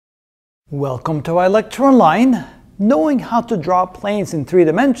Welcome to our lecture online. Knowing how to draw planes in 3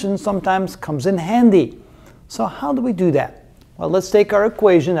 dimensions sometimes comes in handy. So how do we do that? Well, let's take our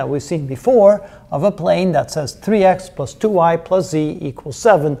equation that we've seen before of a plane that says 3x plus 2y plus z equals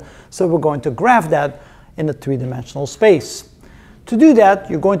 7. So we're going to graph that in a 3-dimensional space. To do that,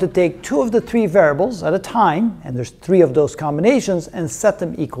 you're going to take 2 of the 3 variables at a time, and there's 3 of those combinations, and set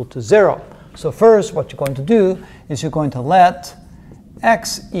them equal to 0. So first, what you're going to do is you're going to let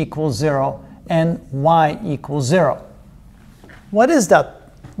x equals 0 and y equals 0. What is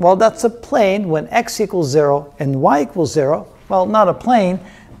that? Well, that's a plane when x equals 0 and y equals 0. Well, not a plane.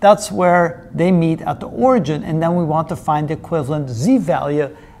 That's where they meet at the origin, and then we want to find the equivalent z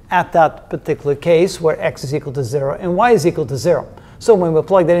value at that particular case where x is equal to 0 and y is equal to 0. So when we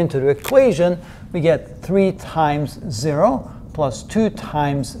plug that into the equation, we get 3 times 0 plus 2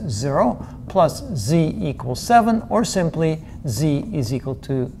 times 0 plus z equals 7, or simply z is equal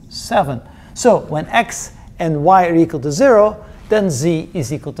to 7. So when x and y are equal to 0, then z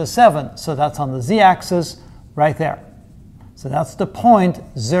is equal to 7. So that's on the z-axis right there. So that's the point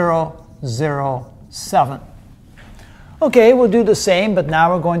 0, 0, 7. Okay, we'll do the same, but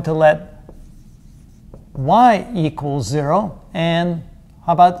now we're going to let y equals 0, and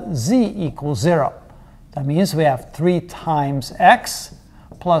how about z equals 0? That means we have 3 times x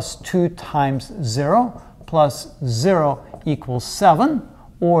plus 2 times 0 plus 0 equals 7,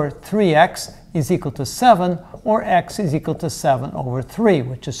 or 3x is equal to 7, or x is equal to 7 over 3,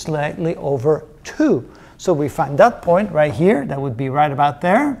 which is slightly over 2. So we find that point right here. That would be right about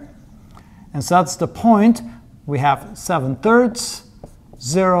there. And so that's the point. We have 7/3,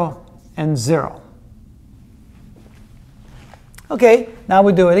 0, and 0. Okay, now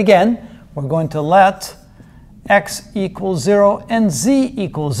we do it again. We're going to let x equals 0 and z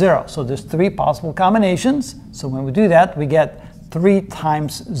equals 0. So there's 3 possible combinations. So when we do that, we get 3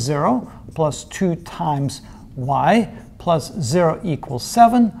 times 0 plus 2 times y plus 0 equals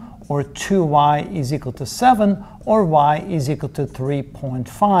 7, or 2y is equal to 7, or y is equal to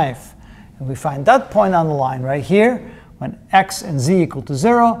 3.5. And we find that point on the line right here. When x and z equal to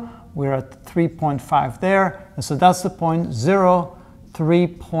 0, we're at 3.5 there. And so that's the point 0,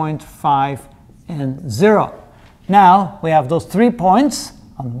 3.5, and 0. Now we have those 3 points,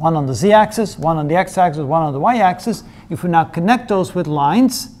 one on the z-axis, one on the x-axis, one on the y-axis. If we now connect those with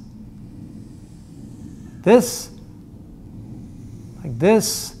lines, this,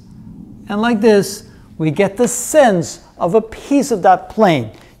 and like this, we get the sense of a piece of that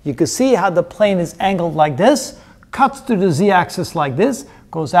plane. You can see how the plane is angled like this, cuts through the z-axis like this,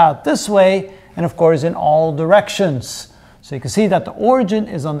 goes out this way, and of course in all directions. So you can see that the origin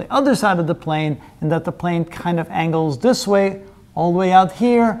is on the other side of the plane, and that the plane kind of angles this way, all the way out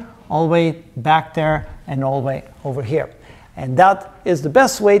here, all the way back there, and all the way over here. And that is the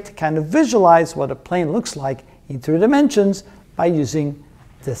best way to kind of visualize what a plane looks like in 3 dimensions by using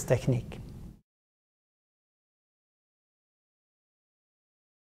this technique.